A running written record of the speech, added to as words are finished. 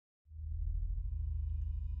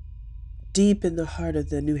Deep in the heart of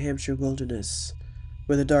the New Hampshire wilderness,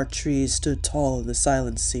 where the dark trees stood tall and the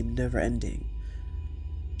silence seemed never-ending,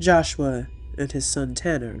 Joshua and his son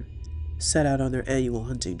Tanner set out on their annual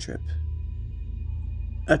hunting trip.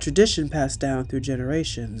 A tradition passed down through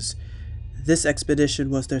generations, this expedition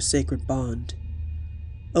was their sacred bond,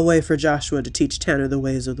 a way for Joshua to teach Tanner the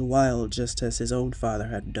ways of the wild just as his own father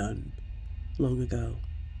had done long ago.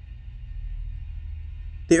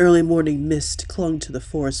 The early morning mist clung to the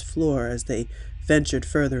forest floor as they ventured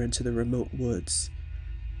further into the remote woods.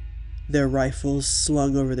 Their rifles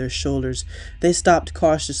slung over their shoulders, they stopped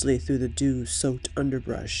cautiously through the dew-soaked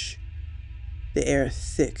underbrush, the air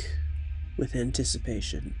thick with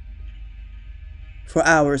anticipation. For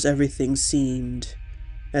hours everything seemed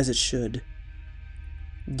as it should.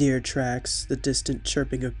 Deer tracks, the distant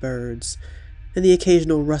chirping of birds, and the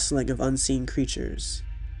occasional rustling of unseen creatures.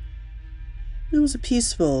 It was a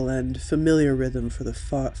peaceful and familiar rhythm for the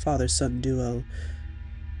father-son duo,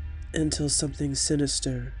 until something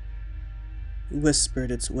sinister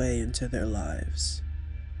whispered its way into their lives.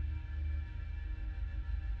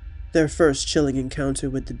 Their first chilling encounter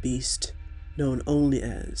with the beast, known only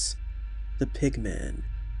as the Pigman,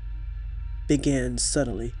 began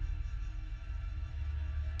subtly.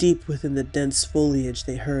 Deep within the dense foliage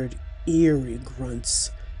they heard eerie grunts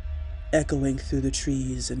echoing through the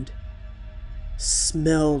trees and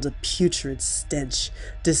smelled a putrid stench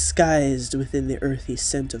disguised within the earthy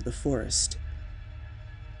scent of the forest.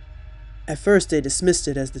 At first they dismissed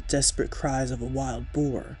it as the desperate cries of a wild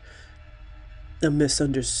boar, a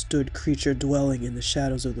misunderstood creature dwelling in the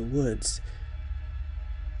shadows of the woods.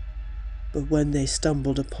 But when they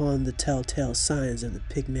stumbled upon the telltale signs of the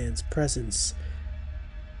Pigman's presence,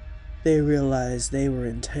 they realized they were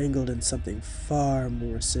entangled in something far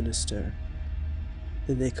more sinister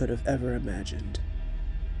than they could have ever imagined.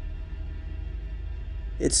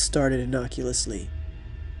 It started innocuously,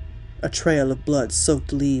 a trail of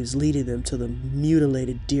blood-soaked leaves leading them to the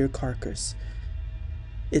mutilated deer carcass,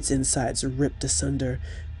 its insides ripped asunder.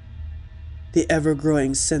 The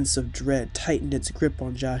ever-growing sense of dread tightened its grip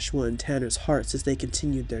on Joshua and Tanner's hearts as they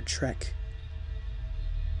continued their trek.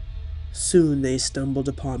 Soon they stumbled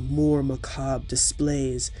upon more macabre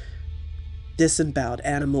displays, disemboweled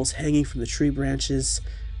animals hanging from the tree branches,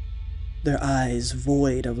 their eyes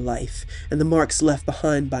void of life, and the marks left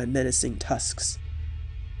behind by menacing tusks.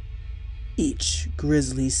 Each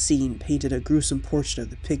grisly scene painted a gruesome portrait of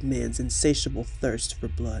the Pigman's insatiable thirst for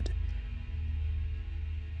blood.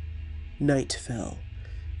 Night fell,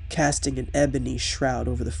 casting an ebony shroud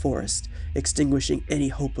over the forest, extinguishing any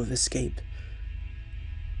hope of escape.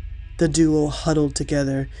 The duo huddled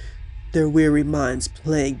together, their weary minds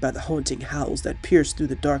plagued by the haunting howls that pierced through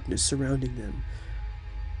the darkness surrounding them.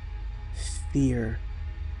 Fear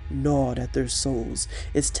gnawed at their souls,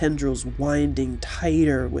 its tendrils winding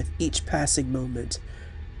tighter with each passing moment.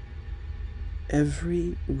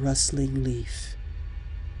 Every rustling leaf,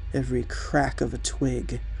 every crack of a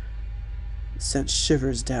twig, sent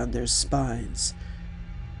shivers down their spines,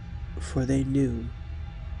 for they knew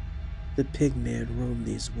the Pigman roamed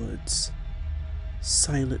these woods,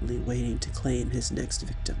 silently waiting to claim his next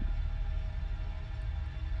victim.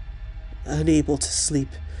 Unable to sleep,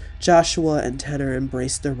 Joshua and Tanner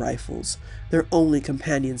embraced their rifles, their only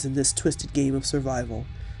companions in this twisted game of survival.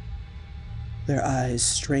 Their eyes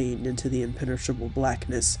strained into the impenetrable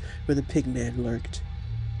blackness where the Pigman lurked.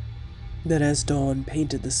 Then as dawn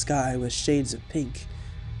painted the sky with shades of pink,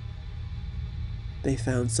 they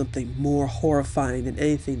found something more horrifying than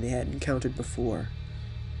anything they had encountered before.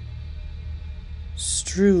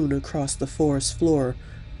 Strewn across the forest floor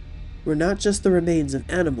were not just the remains of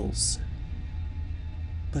animals,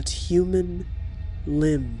 but human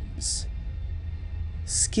limbs.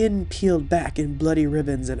 Skin peeled back in bloody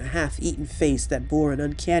ribbons and a half-eaten face that bore an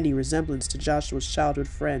uncanny resemblance to Joshua's childhood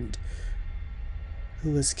friend,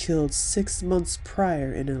 who was killed 6 months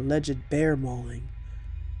prior in an alleged bear mauling.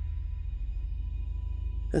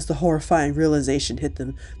 As the horrifying realization hit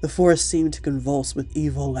them, the forest seemed to convulse with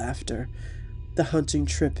evil laughter. The hunting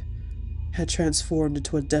trip had transformed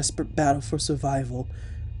into a desperate battle for survival,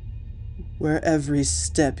 where every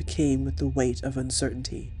step came with the weight of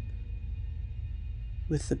uncertainty.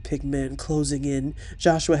 With the Pigman closing in,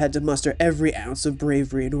 Joshua had to muster every ounce of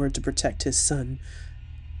bravery in order to protect his son.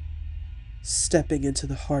 Stepping into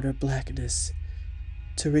the harder blackness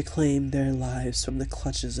to reclaim their lives from the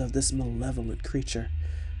clutches of this malevolent creature.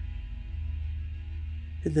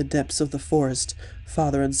 In the depths of the forest,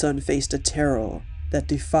 father and son faced a terror that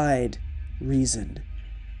defied reason.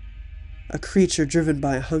 A creature driven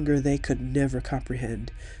by a hunger they could never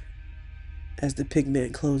comprehend. As the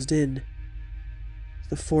Pigman closed in,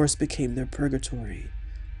 The forest became their purgatory,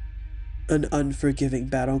 an unforgiving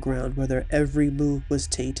battleground where their every move was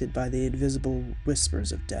tainted by the invisible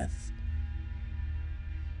whispers of death.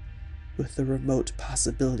 With the remote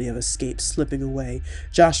possibility of escape slipping away,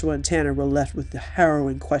 Joshua and Tanner were left with the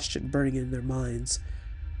harrowing question burning in their minds.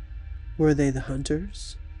 Were they the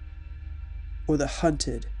hunters? Or the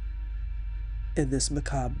hunted in this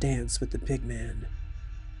macabre dance with the pigman?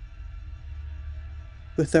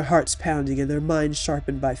 With their hearts pounding and their minds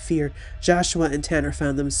sharpened by fear, Joshua and Tanner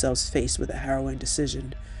found themselves faced with a harrowing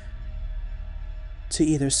decision: to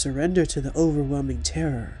either surrender to the overwhelming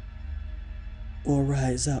terror or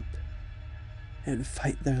rise up and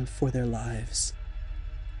fight for their lives.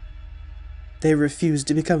 They refused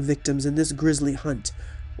to become victims in this grisly hunt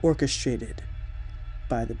orchestrated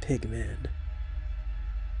by the pigman.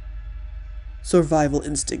 Survival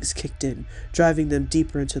instincts kicked in, driving them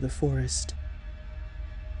deeper into the forest.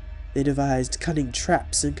 They devised cunning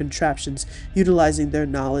traps and contraptions, utilizing their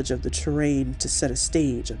knowledge of the terrain to set a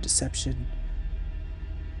stage of deception.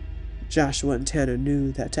 Joshua and Tanner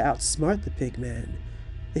knew that to outsmart the pigman,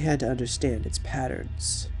 they had to understand its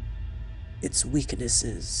patterns, its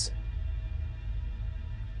weaknesses.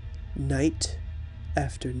 Night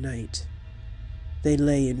after night, they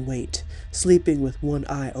lay in wait, sleeping with one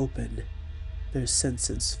eye open, their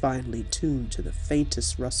senses finely tuned to the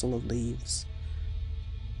faintest rustle of leaves.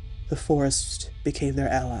 The forest became their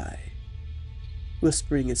ally,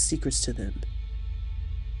 whispering its secrets to them.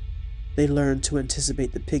 They learned to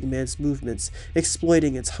anticipate the pigman's movements,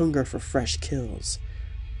 exploiting its hunger for fresh kills.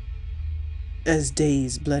 As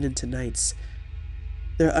days bled into nights,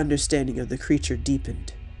 their understanding of the creature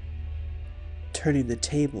deepened, turning the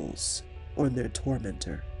tables on their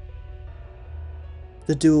tormentor.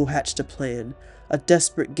 The duo hatched a plan, a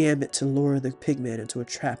desperate gambit to lure the pigman into a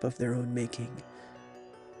trap of their own making.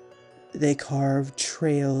 They carved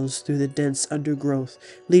trails through the dense undergrowth,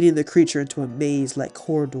 leading the creature into a maze-like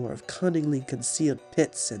corridor of cunningly concealed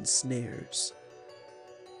pits and snares.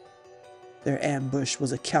 Their ambush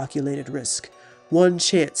was a calculated risk, one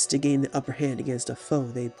chance to gain the upper hand against a foe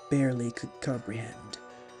they barely could comprehend.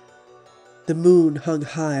 The moon hung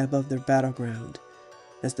high above their battleground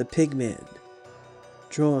as the pigman,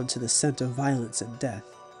 drawn to the scent of violence and death,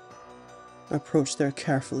 approached their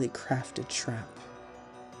carefully crafted trap.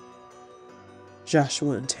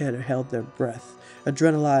 Joshua and Tanner held their breath,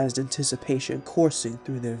 adrenalized anticipation coursing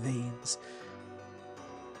through their veins.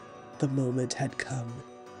 The moment had come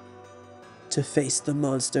to face the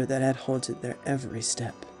monster that had haunted their every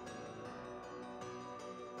step.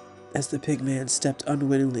 As the pigman stepped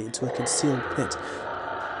unwittingly into a concealed pit,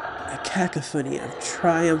 a cacophony of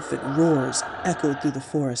triumphant roars echoed through the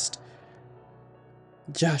forest.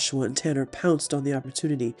 Joshua and Tanner pounced on the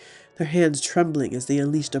opportunity, their hands trembling as they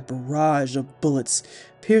unleashed a barrage of bullets,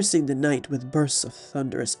 piercing the night with bursts of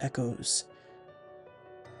thunderous echoes.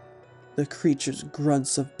 The creature's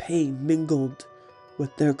grunts of pain mingled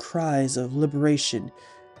with their cries of liberation,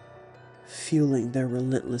 fueling their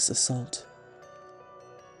relentless assault.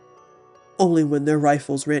 Only when their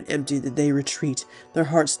rifles ran empty did they retreat, their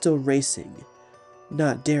hearts still racing,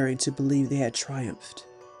 not daring to believe they had triumphed.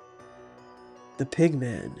 The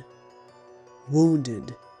pigman,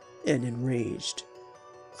 wounded and enraged,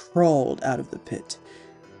 crawled out of the pit,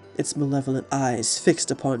 its malevolent eyes fixed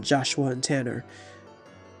upon Joshua and Tanner.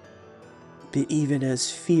 But even as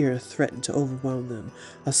fear threatened to overwhelm them,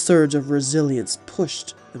 a surge of resilience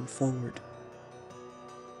pushed them forward.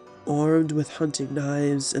 Armed with hunting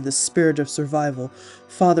knives and the spirit of survival,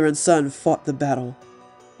 father and son fought the battle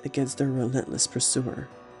against their relentless pursuer.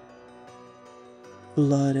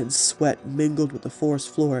 Blood and sweat mingled with the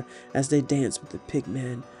forest floor as they danced with the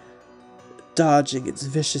pigman, dodging its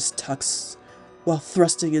vicious tucks while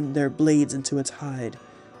thrusting in their blades into its hide.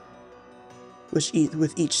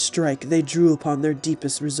 With each strike, they drew upon their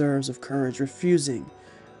deepest reserves of courage, refusing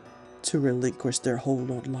to relinquish their hold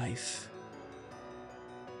on life.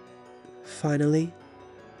 Finally,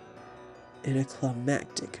 in a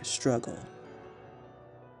climactic struggle,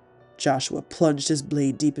 Joshua plunged his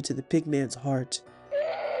blade deep into the pigman's heart.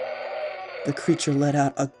 The creature let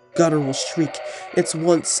out a guttural shriek, its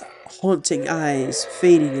once haunting eyes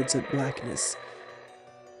fading into blackness.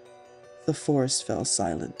 The forest fell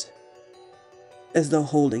silent, as though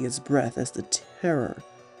holding its breath as the terror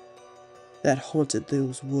that haunted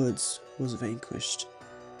those woods was vanquished.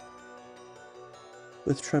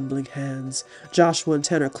 With trembling hands, Joshua and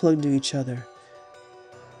Tanner clung to each other,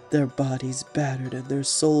 their bodies battered and their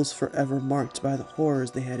souls forever marked by the horrors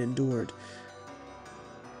they had endured.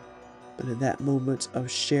 But in that moment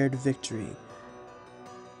of shared victory,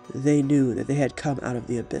 they knew that they had come out of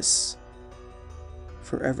the abyss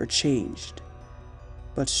forever changed,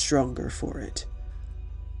 but stronger for it.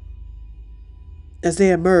 As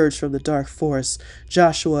they emerged from the dark forest,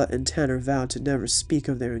 Joshua and Tanner vowed to never speak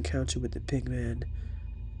of their encounter with the big man.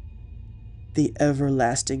 The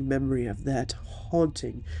everlasting memory of that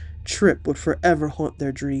haunting trip would forever haunt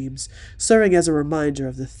their dreams, serving as a reminder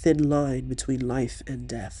of the thin line between life and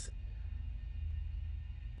death.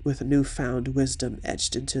 With newfound wisdom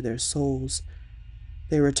etched into their souls,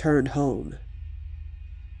 they returned home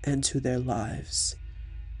and to their lives,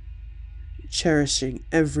 cherishing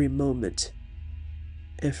every moment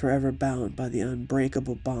and forever bound by the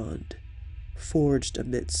unbreakable bond forged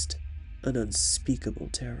amidst an unspeakable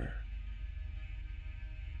terror.